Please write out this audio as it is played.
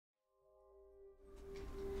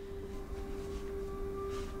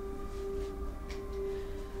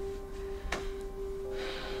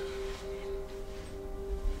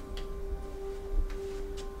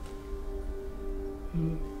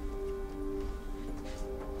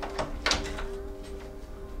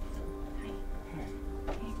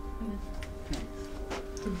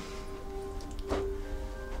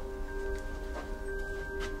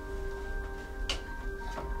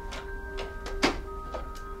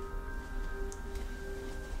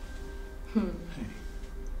Hey.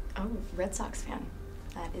 Oh, Red Sox fan.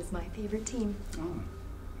 That is my favorite team. Oh,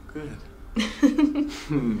 good.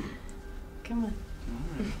 Come on. All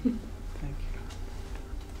right. Thank you.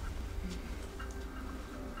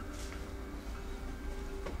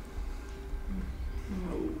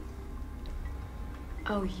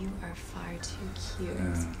 Oh, you are far too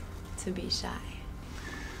cute to be shy.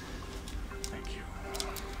 Thank you.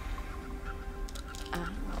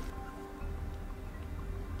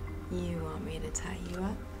 You want me to tie you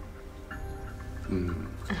up?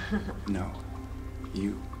 No.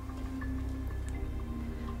 You.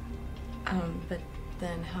 But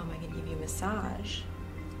then how am I gonna give you a massage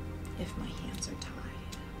if my hands are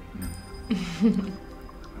tied?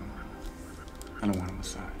 I don't want a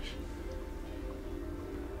massage.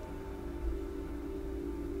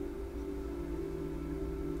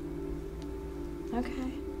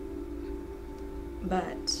 Okay.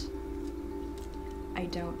 But I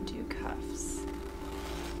don't do cuffs.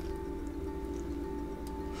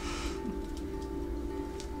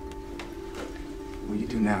 What do you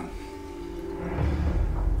do now?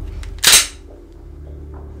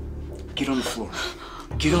 Get on the floor.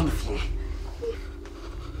 Get on the floor.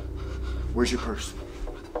 Where's your purse?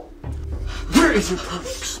 Where is your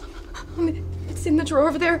purse? It's in the drawer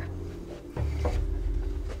over there.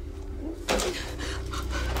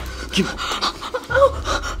 Give it.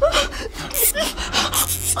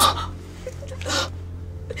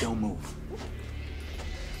 Don't move.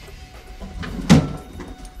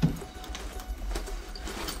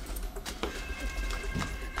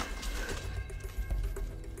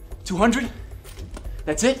 $200?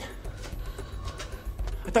 That's it?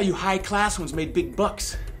 I thought you high-class ones made big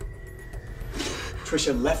bucks.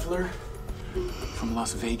 Trisha Lefler from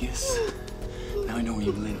Las Vegas. Now I know where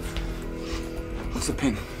you live. What's the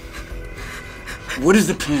pin? What is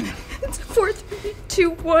the pin? It's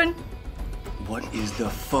 4321. What is the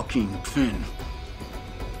fucking pin?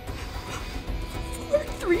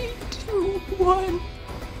 4321.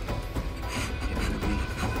 Give it to me.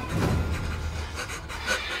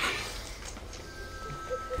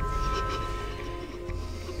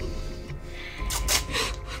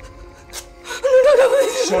 No.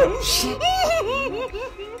 Shut up. Shut up.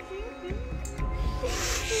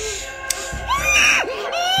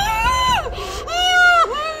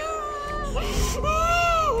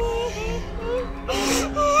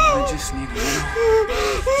 I just need a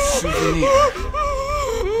little souvenir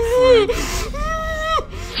before I go.